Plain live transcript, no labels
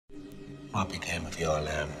What became of your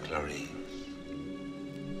lamb, Clarice?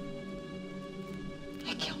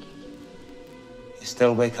 I killed him. You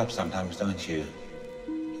still wake up sometimes, don't you?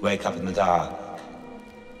 You wake up in the dark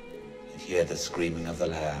and hear the screaming of the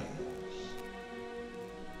lambs.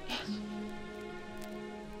 Yes.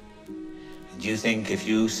 And you think if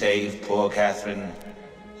you save poor Catherine,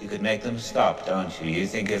 you could make them stop, don't you? You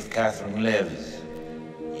think if Catherine lives,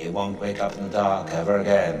 you won't wake up in the dark ever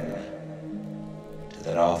again to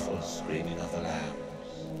that awful screaming of the lambs.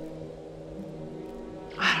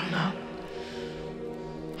 I don't know.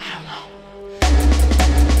 I don't know.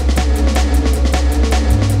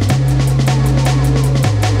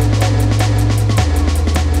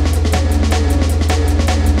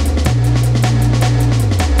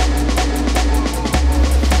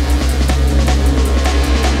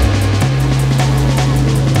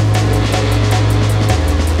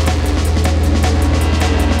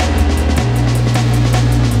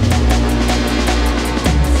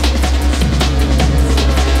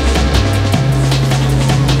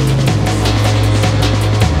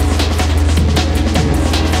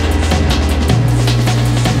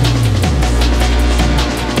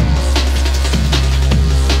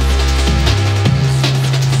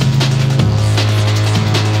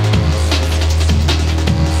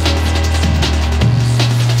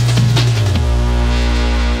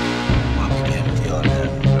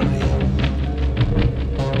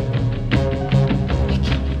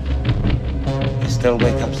 Still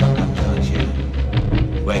wake up sometimes, don't you?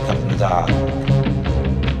 You wake up in the dark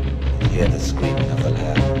and hear the screaming of the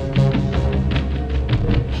lambs.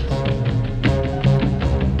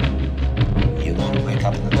 You won't wake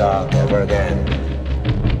up in the dark ever again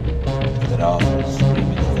to that awful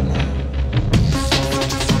screaming of the lambs.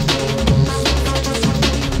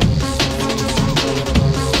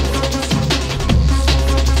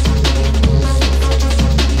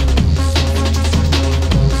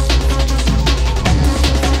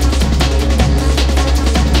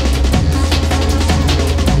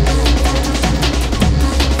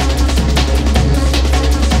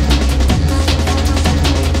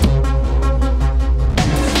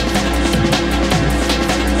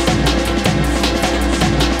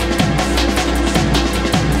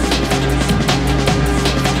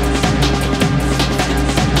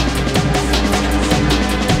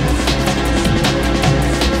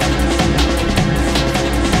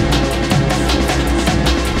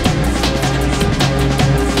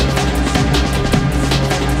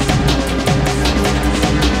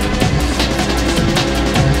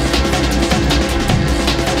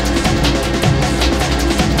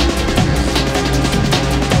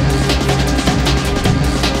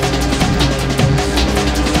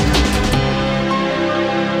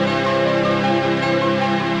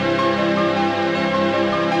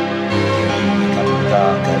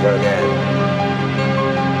 Never again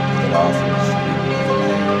to that awful screaming of the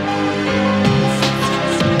lambs.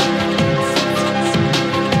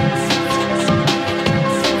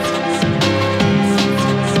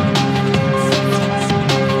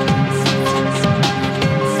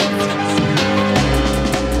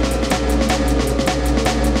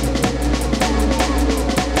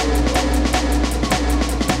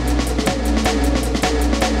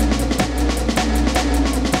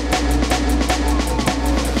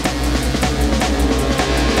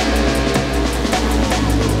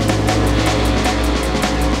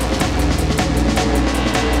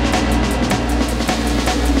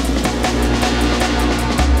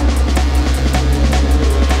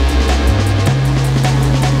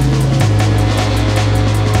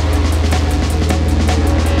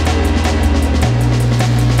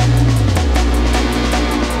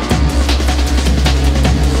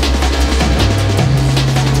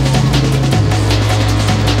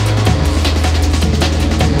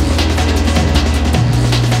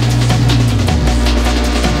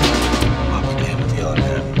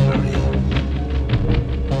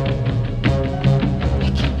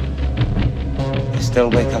 Still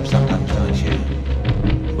wake up sometimes, don't you?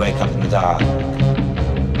 You wake up in the dark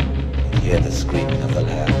and hear the screaming of the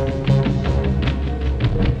lambs.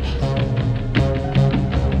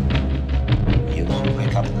 You won't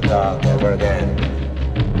wake up in the dark ever again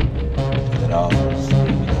to that awful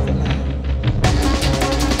screaming of the lambs.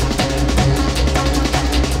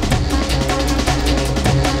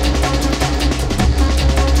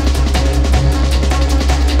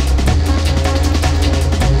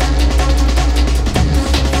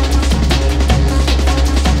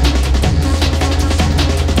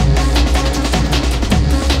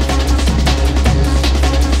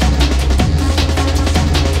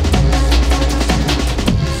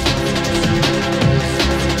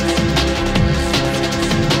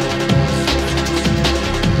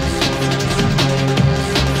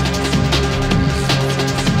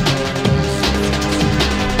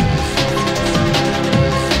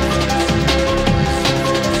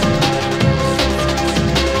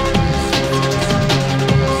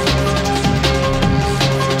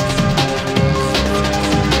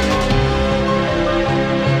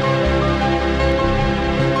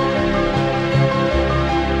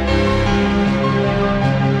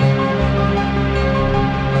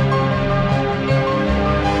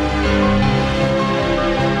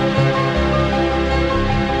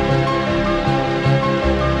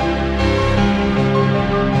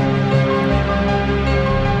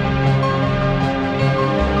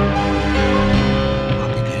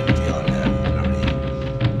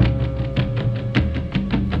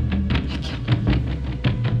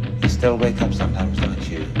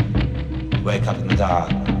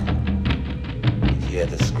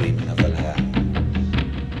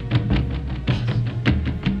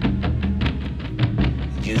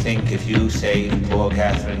 think if you save poor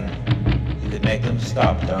Catherine, you could make them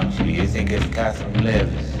stop, don't you? You think if Catherine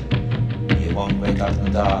lives, you won't wake up in the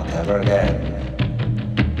dark ever again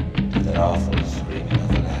to that awful screaming of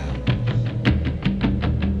the lambs.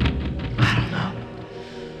 I don't know.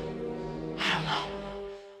 I don't know.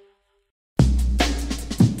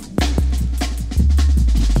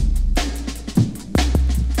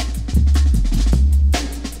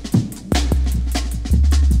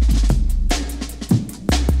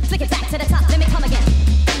 Flick it back to the top, let me come again.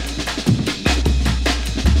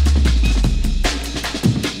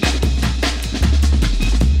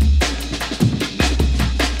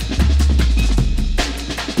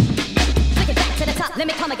 Flick it back to the top, let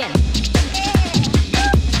me come again.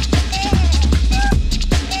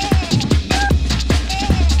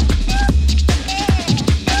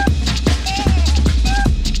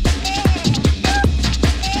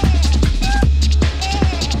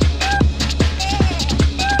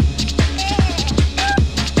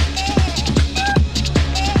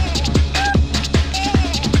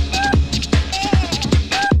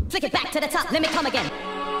 Flick it back to the top, let me come again.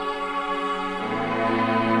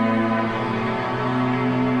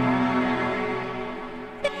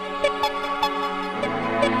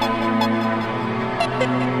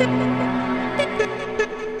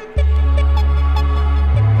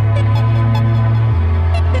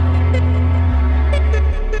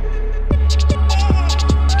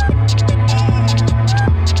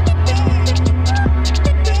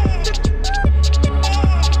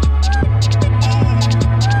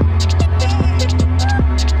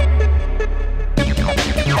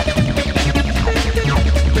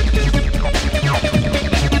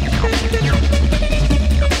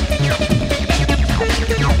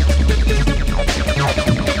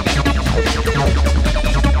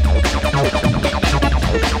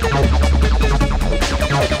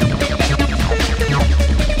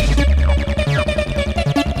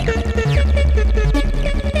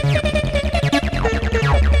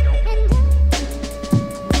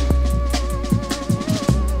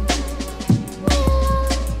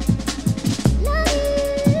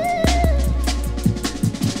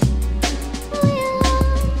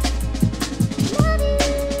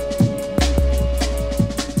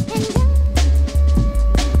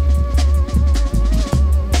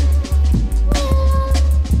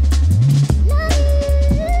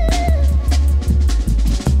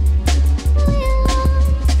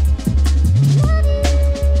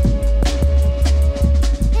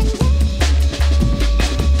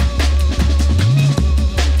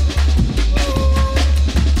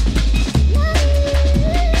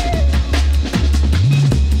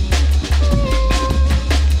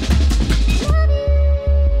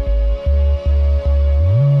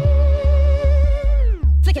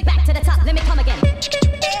 Flick it back to the top, let me come again.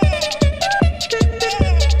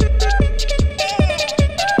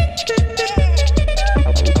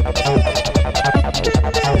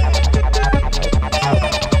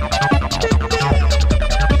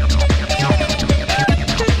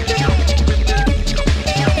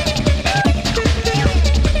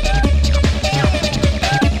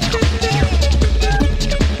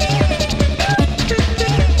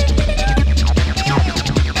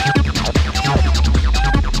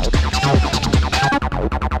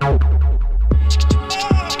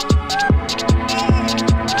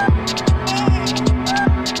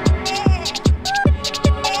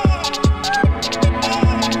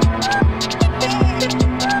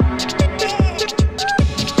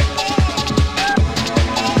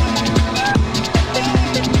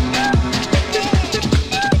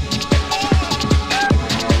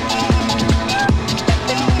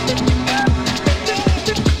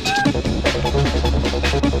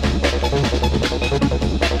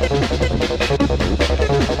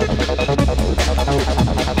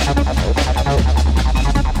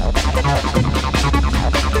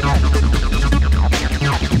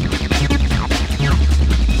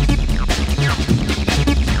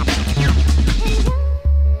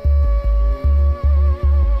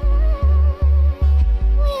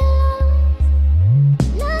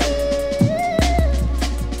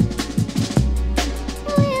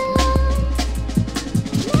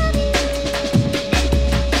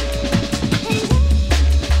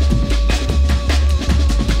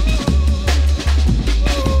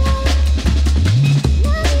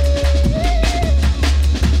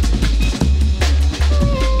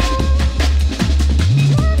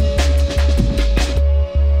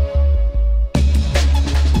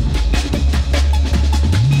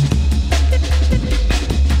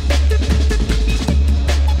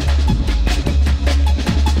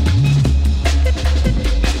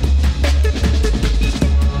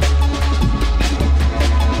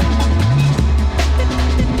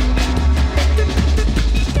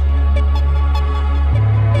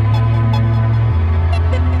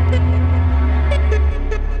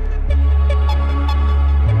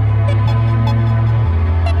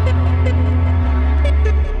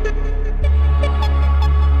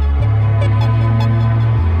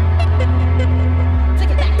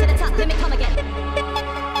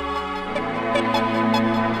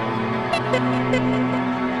 Take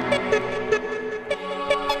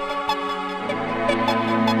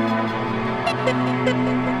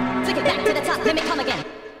it back to the top, let me come again.